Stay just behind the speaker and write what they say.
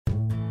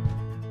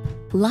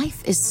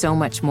Life is so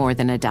much more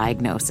than a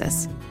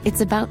diagnosis. It's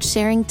about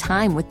sharing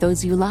time with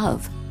those you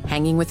love,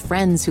 hanging with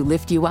friends who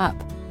lift you up,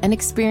 and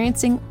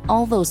experiencing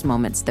all those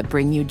moments that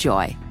bring you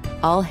joy.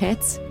 All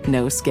hits,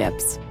 no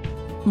skips.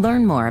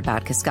 Learn more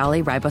about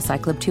Kisqali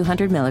Ribociclib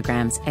 200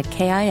 milligrams at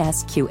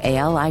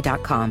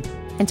KISQALI.com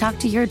and talk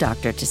to your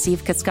doctor to see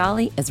if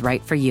Kisqali is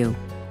right for you.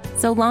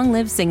 So long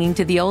live singing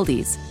to the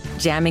oldies,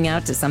 jamming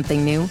out to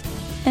something new,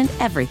 and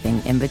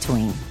everything in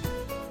between.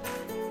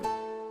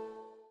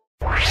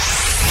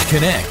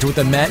 Connect with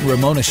the Matt and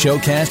Ramona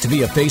Showcast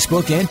via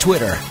Facebook and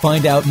Twitter.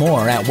 Find out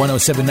more at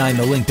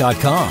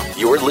 1079thelink.com.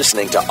 You're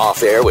listening to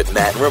Off Air with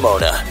Matt and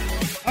Ramona.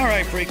 All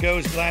right,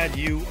 freakos, glad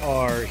you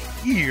are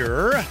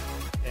here.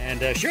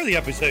 And share the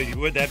episode if you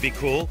would. That'd be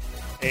cool.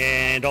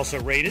 And also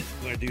rate it.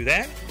 You want to do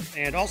that.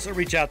 And also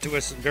reach out to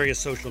us on various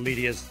social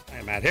medias. I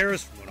am Matt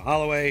Harris. Ramona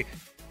Holloway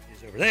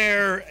is over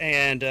there.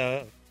 And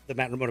the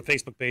Matt and Ramona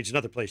Facebook page,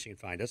 another place you can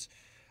find us.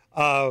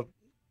 I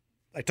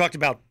talked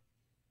about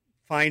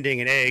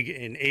finding an egg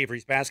in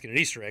Avery's basket, an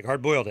Easter egg,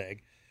 hard-boiled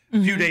egg,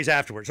 a few days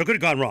afterwards. So it could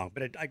have gone wrong,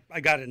 but I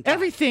got it in time.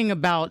 Everything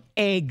about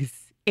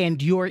eggs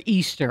and your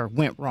Easter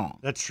went wrong.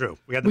 That's true.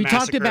 We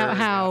talked about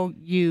how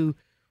your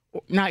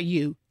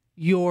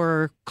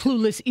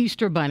clueless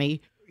Easter bunny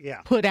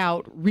put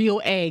out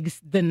real eggs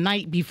the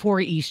night before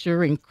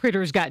Easter, and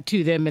critters got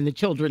to them, and the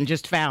children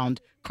just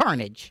found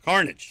carnage.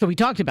 So we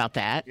talked about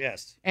that.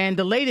 Yes. And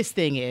the latest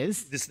thing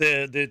is this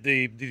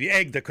the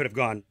egg that could have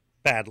gone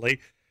badly.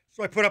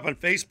 So I put up on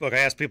Facebook, I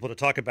asked people to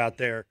talk about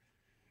their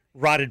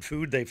rotted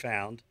food they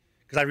found.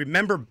 Because I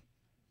remember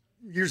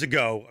years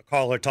ago, a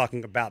caller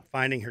talking about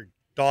finding her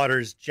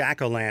daughter's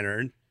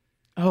jack-o'-lantern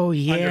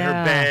under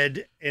her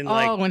bed. And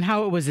and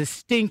how it was a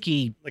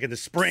stinky, like in the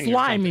spring.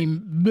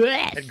 Slimy.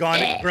 Had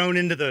grown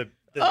into the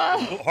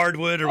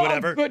hardwood or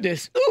whatever. Oh,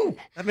 goodness. Ooh.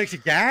 That makes you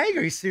gag?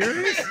 Are you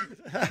serious?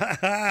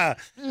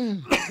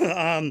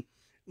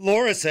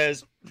 Laura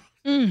says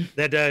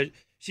that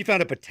she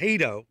found a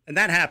potato, and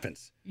that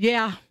happens.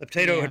 Yeah. The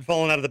potato had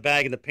fallen out of the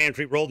bag in the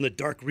pantry, rolled in the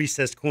dark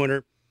recessed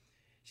corner.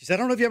 She said, I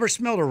don't know if you ever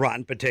smelled a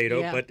rotten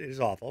potato, but it is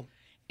awful.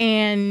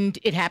 And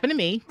it happened to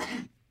me.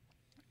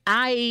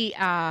 I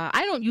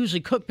don't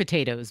usually cook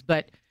potatoes,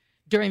 but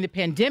during the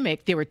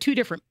pandemic, there were two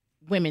different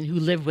women who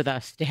lived with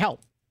us to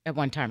help at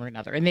one time or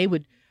another. And they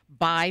would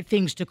buy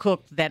things to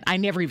cook that I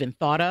never even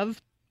thought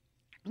of.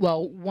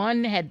 Well,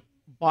 one had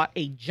bought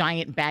a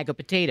giant bag of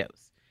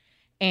potatoes.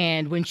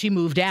 And when she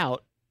moved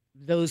out,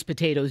 those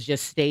potatoes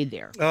just stayed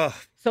there.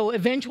 So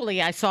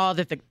eventually I saw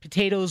that the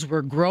potatoes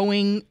were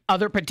growing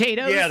other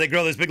potatoes. Yeah, they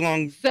grow those big,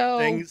 long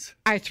things.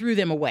 I threw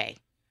them away.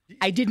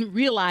 I didn't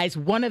realize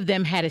one of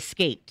them had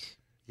escaped.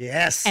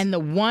 Yes. And the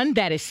one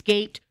that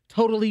escaped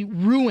totally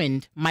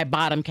ruined my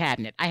bottom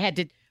cabinet.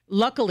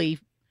 Luckily,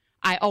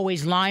 I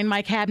always line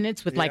my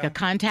cabinets with like a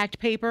contact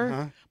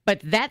paper,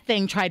 but that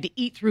thing tried to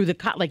eat through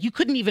like you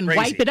couldn't even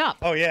wipe it up.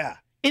 Oh, yeah.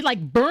 It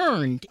like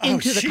burned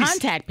into the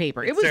contact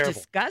paper. It was terrible.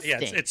 Disgusting. Yeah,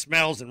 it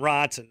smells and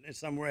rots in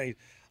some way.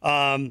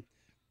 Brian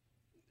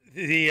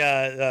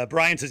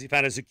says he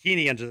found a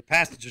zucchini under the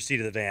passenger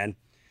seat of the van.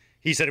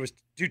 He said it was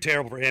too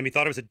terrible for him. He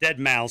thought it was a dead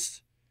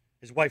mouse.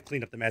 His wife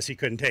cleaned up the mess. He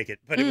couldn't take it,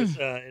 but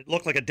it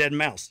looked like a dead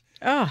mouse.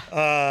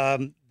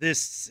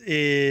 This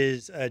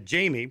is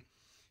Jamie.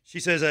 She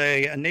says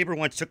a neighbor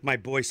once took my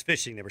boys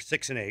fishing. They were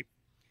 6 and 8. I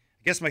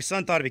guess my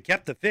son thought if he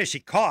kept the fish he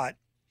caught,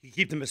 he'd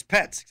keep them as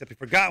pets, except he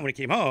forgot when he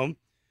came home.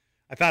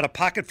 I found a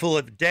pocket full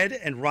of dead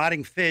and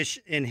rotting fish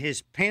in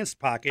his pants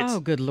pockets.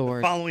 Oh, good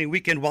Lord. The following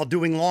weekend while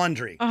doing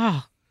laundry.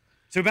 Oh.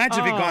 So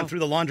imagine if he'd gone through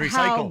the laundry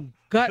cycle.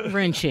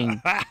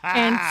 Gut-wrenching.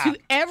 And to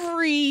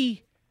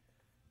every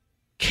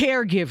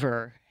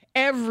caregiver,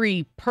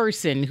 every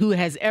person who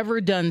has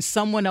ever done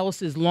someone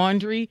else's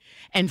laundry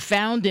and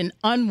found an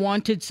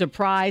unwanted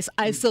surprise,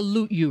 I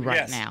salute you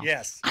right now.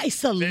 Yes. I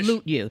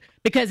salute you.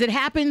 Because it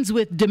happens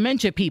with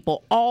dementia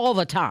people all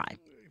the time.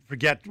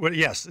 Forget what?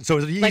 Yes. So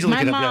it was easily like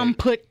my mom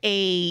put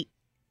a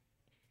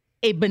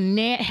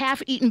banana,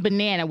 half-eaten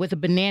banana with a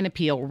banana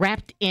peel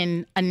wrapped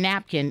in a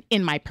napkin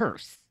in my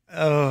purse.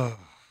 Oh.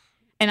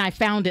 And I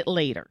found it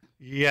later.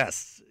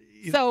 Yes.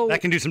 So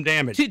that can do some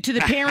damage. To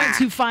the parents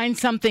who find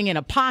something in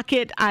a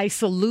pocket, I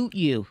salute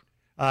you.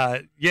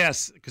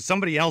 Yes, because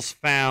somebody else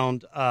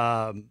found.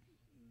 Oh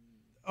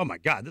my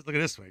God! Look at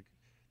this one.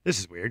 This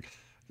is weird.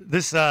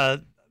 This new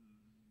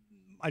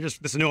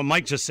one.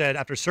 Mike just said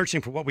after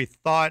searching for what we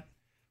thought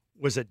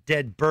was a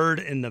dead bird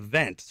in the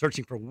vent,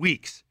 searching for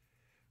weeks,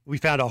 we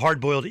found a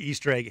hard-boiled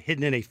Easter egg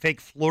hidden in a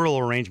fake floral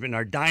arrangement in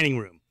our dining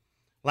room.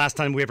 Last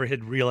time we ever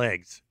hid real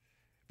eggs.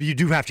 But you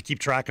do have to keep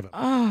track of them.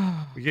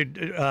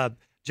 Oh.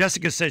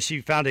 Jessica says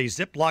she found a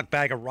Ziploc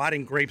bag of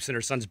rotting grapes in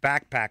her son's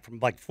backpack from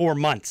like 4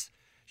 months.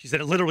 She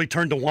said it literally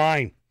turned to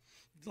wine.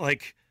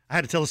 Like, I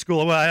had to tell the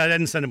school, well, I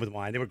didn't send them with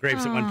wine. They were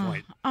grapes at one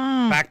point.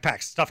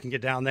 Backpacks, stuff can get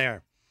down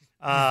there.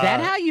 Is that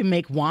how you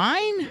make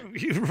wine?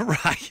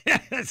 Right.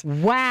 Yes.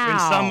 Wow. In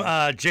some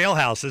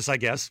jailhouses, I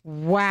guess.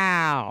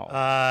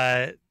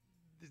 Wow.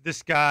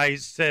 This guy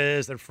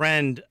says their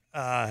friend,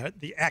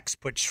 the ex,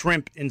 put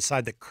shrimp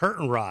inside the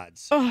curtain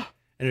rods. Oh.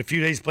 And in a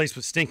few days, the place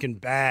was stinking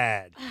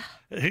bad.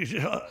 Who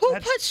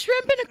put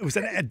shrimp in a... It was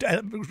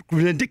an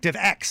vindictive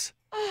ex.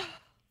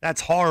 That's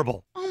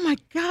horrible. Oh, my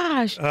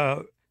gosh.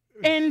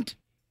 And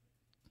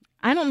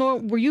I don't know,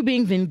 were you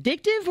being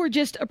vindictive or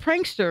just a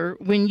prankster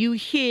when you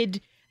hid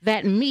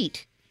that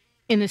meat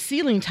in the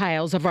ceiling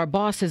tiles of our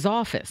boss's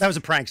office? That was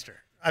a prankster.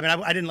 I mean,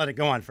 I didn't let it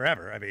go on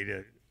forever. I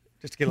mean,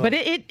 just to get a little...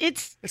 But it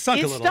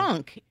stunk a little.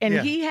 Stunk, and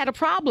Yeah. he had a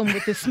problem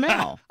with the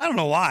smell. I don't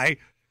know why.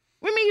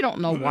 What do you mean you don't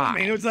know why? I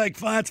mean, it was like,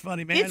 that's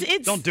funny, man.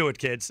 It's- Don't do it,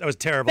 kids. That was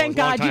terrible. Thank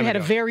It was a long God you time had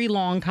ago. a very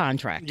long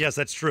contract. Yes,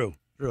 that's true.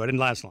 True. I didn't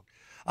last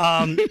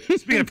long.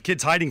 Speaking of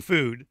kids hiding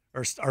food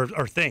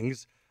or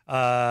things,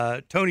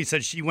 Tony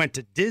said she went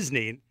to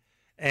Disney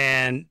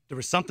and there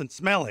was something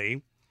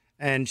smelly,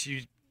 and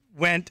she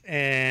went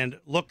and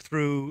looked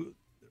through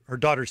her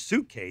daughter's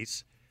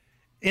suitcase.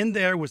 In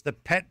there was the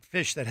pet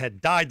fish that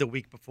had died the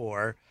week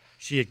before.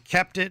 She had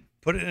kept it,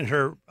 put it in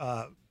her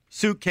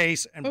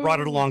suitcase, and brought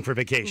it along for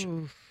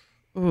vacation.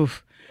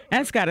 Oof.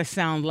 That's got to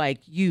sound like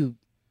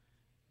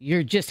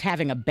you're just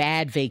having a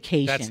bad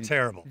vacation. That's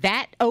terrible.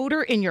 That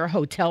odor in your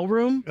hotel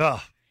room,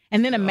 Ugh.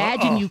 and then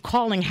imagine you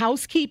calling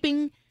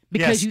housekeeping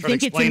because Yes, you try to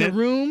think it's in explain the it.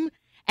 room,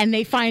 and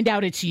they find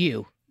out it's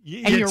you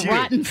and your it's you.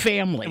 rotten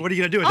family. And what are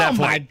you going to do at that Oh,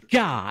 point? my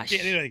gosh.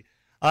 Anyway,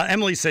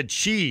 Emily said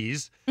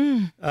cheese.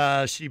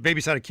 She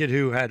babysat a kid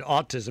who had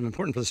autism.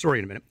 Important for the story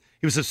in a minute.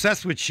 He was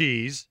obsessed with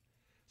cheese,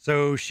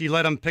 so she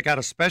let him pick out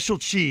a special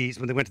cheese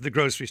when they went to the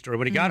grocery store.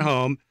 When he got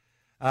home,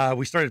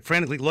 we started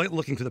frantically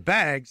looking through the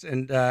bags,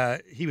 and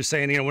he was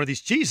saying, one of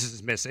these cheeses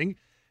is missing.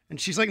 And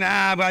she's like,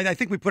 nah, but I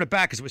think we put it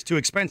back because it was too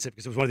expensive,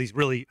 because it was one of these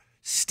really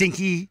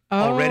stinky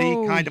already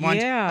kind of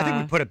ones. yeah. I think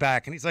we put it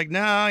back. And he's like,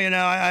 no,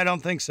 I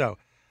don't think so.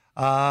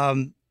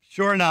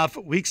 Sure enough,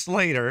 weeks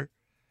later,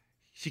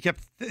 she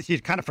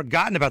had kind of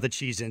forgotten about the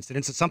cheese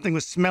incident, so something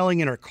was smelling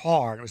in her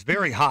car, and it was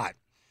very hot.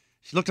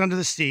 She looked under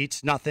the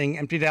seats, nothing,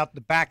 emptied out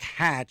the back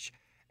hatch,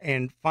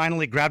 and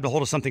finally grabbed a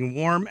hold of something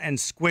warm and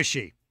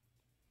squishy.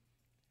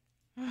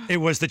 It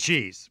was the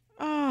cheese.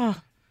 Oh,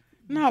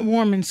 not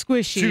warm and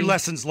squishy. 2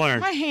 lessons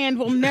learned. My hand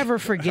will never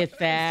forget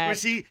that.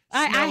 Squishy,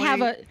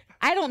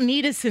 I don't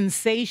need a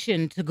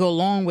sensation to go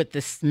along with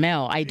the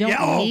smell. I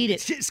don't need it.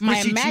 Squishy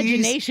My cheese.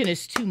 imagination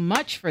is too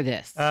much for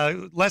this.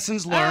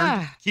 Lessons learned.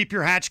 Ah. Keep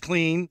your hatch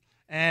clean,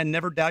 and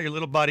never doubt your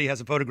little buddy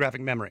has a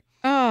photographic memory.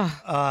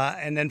 Oh,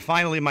 And then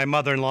finally, my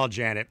mother-in-law,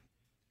 Janet,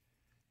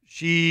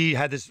 she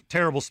had this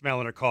terrible smell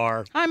in her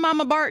car. hi,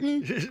 Mama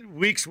Barton.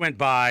 Weeks went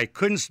by,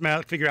 couldn't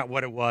figure out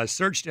what it was,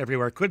 searched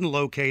everywhere, couldn't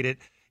locate it,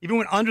 even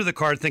went under the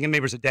car thinking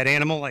maybe it was a dead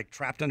animal, like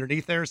trapped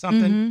underneath there or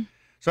something.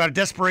 So out of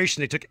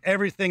desperation, they took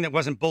everything that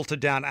wasn't bolted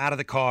down out of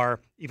the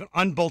car, even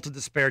unbolted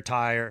the spare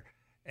tire,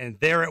 and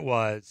there it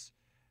was,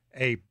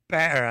 a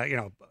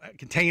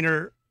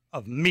container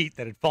of meat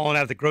that had fallen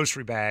out of the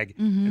grocery bag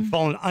and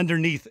fallen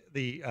underneath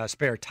the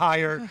spare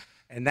tire,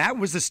 and that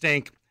was the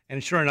stink.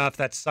 And sure enough,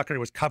 that sucker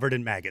was covered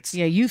in maggots.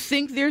 Yeah, you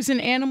think there's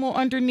an animal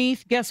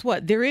underneath? Guess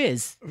what? There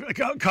is.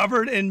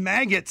 Covered in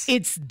maggots.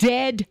 It's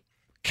dead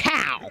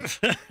cow.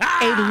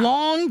 A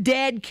long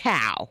dead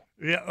cow.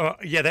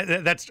 Yeah,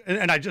 that's.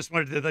 And I just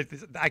wanted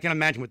to. I can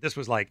imagine what this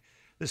was like.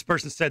 This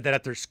person said that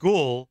at their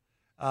school,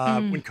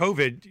 when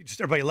COVID,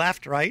 just everybody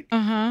left, right?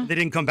 They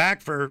didn't come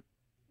back for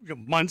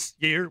months,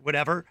 year,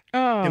 whatever. The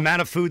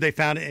amount of food they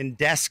found in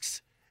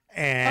desks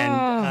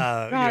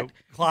and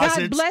closets.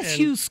 God bless and-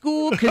 you,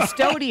 school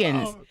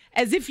custodians.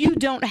 As if you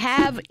don't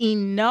have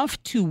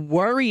enough to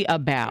worry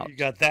about. You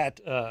got that.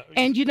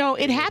 And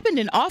it happened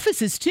in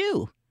offices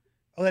too.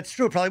 Oh, that's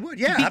true. Probably would.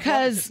 Yeah.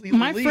 Because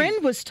my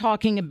friend was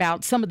talking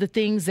about some of the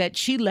things that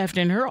she left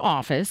in her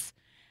office.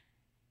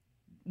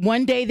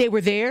 One day they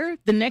were there.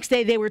 The next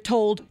day they were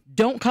told,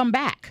 don't come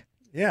back.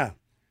 Yeah.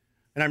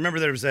 And I remember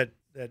there was that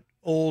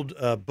old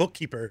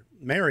bookkeeper,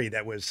 Mary,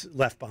 that was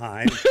left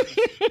behind.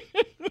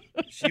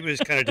 She was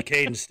kind of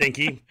decayed and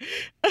stinky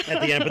at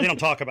the end, but they don't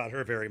talk about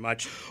her very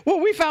much. Well,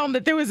 we found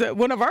that there was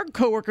one of our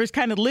coworkers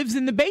kind of lives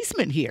in the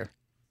basement here.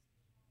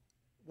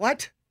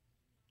 What?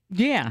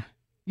 Yeah.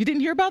 You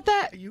didn't hear about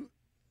that? You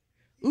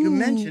Ooh.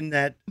 mentioned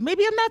that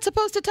Maybe I'm not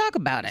supposed to talk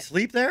about it.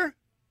 sleep there?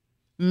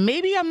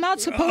 Maybe I'm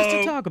not supposed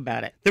to talk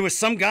about it. There was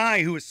some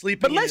guy who was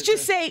sleeping. But in let's his,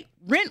 just say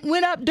rent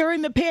went up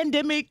during the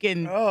pandemic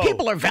and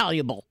people are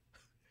valuable.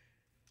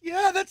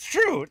 Yeah, that's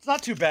true. It's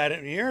not too bad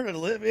in here to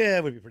live. Yeah,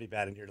 it would be pretty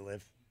bad in here to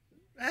live.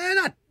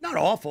 Not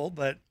awful,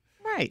 but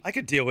Right. I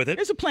could deal with it.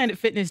 There's a Planet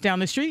Fitness down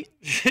the street.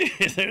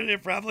 There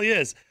probably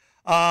is.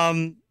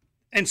 And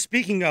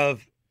speaking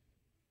of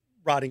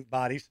rotting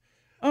bodies,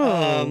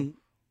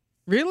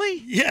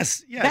 Really?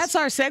 yes, That's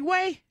our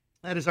segue?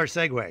 that is our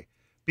segue.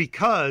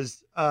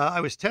 Because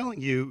I was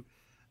telling you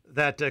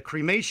that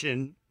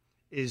cremation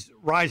is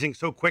rising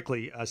so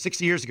quickly.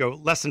 60 years ago,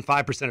 less than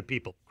 5% of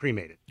people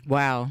cremated.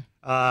 Wow.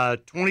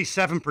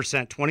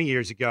 27% 20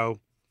 years ago,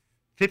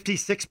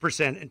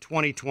 56% in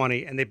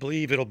 2020, and they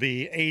believe it'll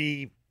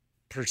be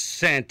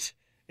 80%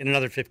 in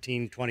another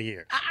 15, 20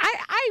 years.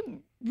 I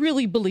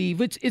really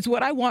believe it's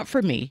what I want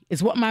for me.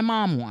 It's what my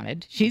mom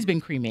wanted. She's been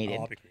cremated.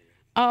 Oh, I'll be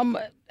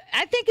cremated.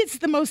 I think it's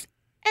the most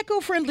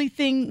eco-friendly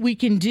thing we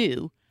can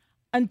do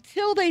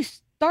until they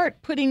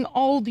start putting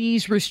all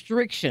these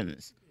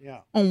restrictions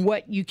on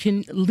what you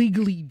can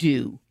legally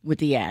do with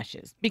the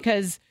ashes.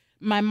 Because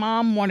my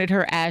mom wanted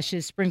her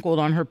ashes sprinkled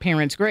on her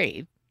parents'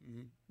 grave.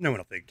 No one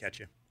will think catch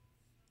you.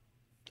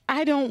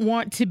 I don't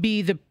want to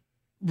be the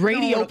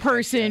radio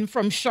person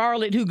from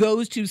Charlotte who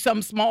goes to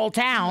some small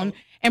town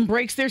and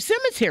breaks their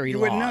cemetery laws.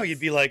 You wouldn't know. You'd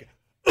be like,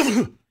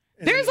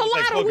 there's a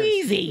lot of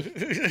wheezy.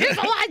 There's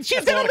a lot.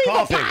 She's going to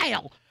leave a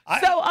pile.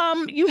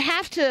 So you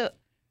have to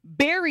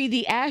bury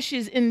the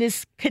ashes in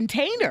this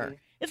container.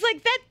 It's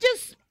like that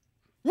just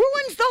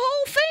ruins the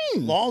whole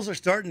thing. Laws are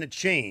starting to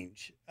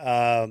change.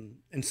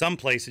 In some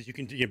places, you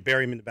can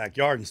bury them in the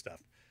backyard and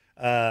stuff.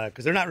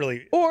 Because they're not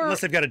really,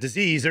 unless they've got a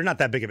disease, they're not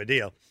that big of a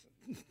deal.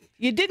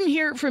 You didn't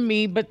hear it from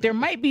me, but there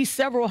might be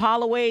several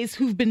Holloways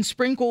who've been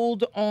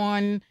sprinkled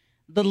on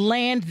the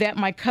land that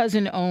my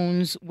cousin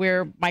owns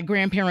where my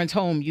grandparents'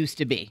 home used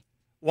to be.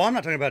 Well, I'm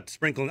not talking about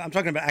sprinkling. I'm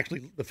talking about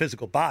actually the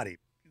physical body.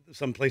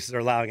 Some places are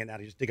allowing it now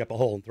to just dig up a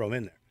hole and throw them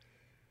in there.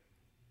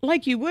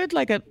 Like you would,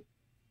 like a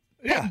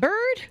pet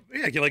bird?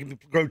 Yeah, you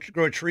like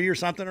grow a tree or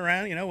something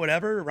around,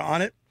 whatever,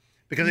 on it.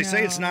 Because they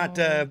say it's not,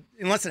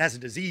 unless it has a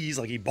disease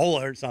like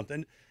Ebola or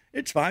something,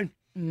 it's fine.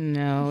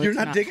 No, You're it's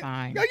not digging.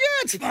 fine. Oh,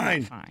 yeah, it's fine.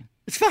 Not fine.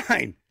 It's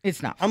fine.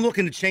 It's not. I'm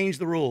looking to change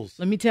the rules.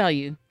 Let me tell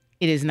you,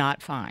 it is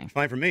not fine.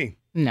 Fine for me.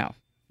 No,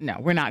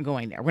 we're not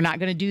going there. We're not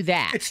going to do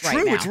that. It's right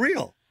true. now. It's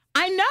real.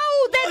 I know.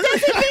 That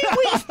doesn't mean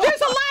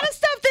there's a lot of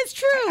stuff that's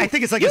true. I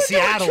think it's like in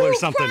Seattle or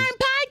something. Crime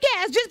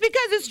podcast. Just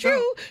because it's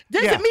true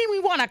doesn't mean we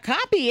want to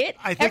copy it.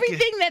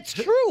 Everything that's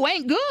true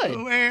ain't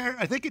good. Where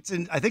I think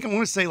I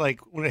want to say like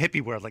when a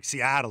hippie world, like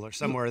Seattle or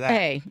somewhere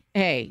that.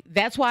 Hey,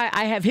 that's why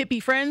I have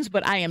hippie friends,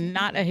 but I am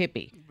not a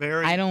hippie.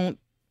 I don't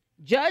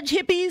judge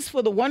hippies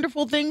for the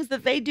wonderful things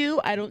that they do.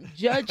 I don't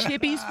judge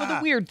hippies for the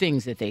weird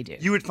things that they do.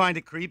 You would find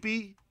it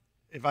creepy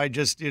if I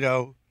just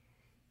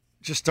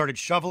started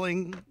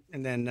shoveling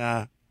and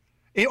then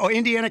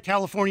Indiana,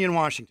 California, and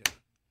Washington.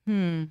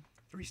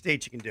 3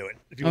 states you can do it.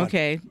 If you want.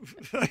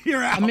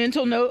 You're out. A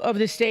mental note of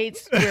the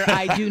states where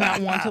I do not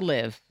want to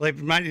live. Like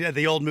remind me of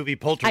the old movie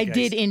Poltergeist. I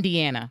did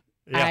Indiana.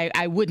 Yeah.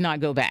 I would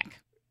not go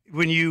back.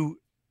 When you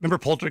remember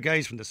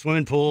Poltergeist when the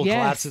swimming pool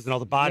collapses and all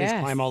the bodies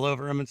climb all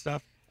over him and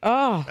stuff?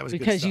 Oh, that was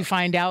because you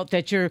find out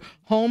that your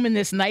home in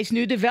this nice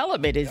new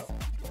development is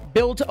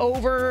built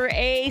over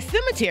a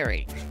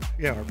cemetery.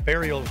 Yeah, or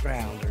burial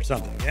ground or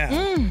something.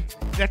 Yeah.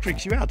 That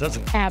freaks you out,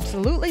 doesn't it?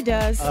 Absolutely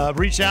does.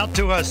 Reach out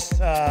to us,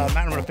 Matt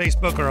and on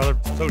Facebook or other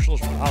socials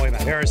from Holly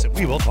Matt Harris, and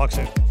we will talk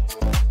soon.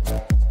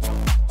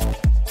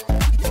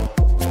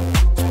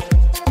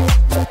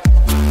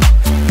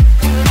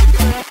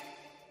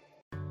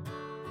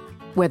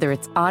 Whether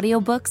it's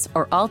audiobooks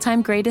or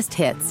all-time greatest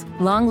hits,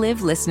 long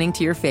live listening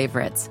to your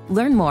favorites.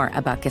 Learn more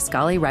about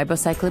Kisqali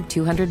Ribociclib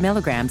 200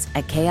 milligrams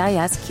at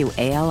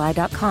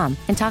KISQALI.com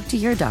and talk to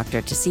your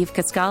doctor to see if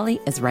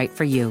Kisqali is right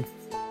for you.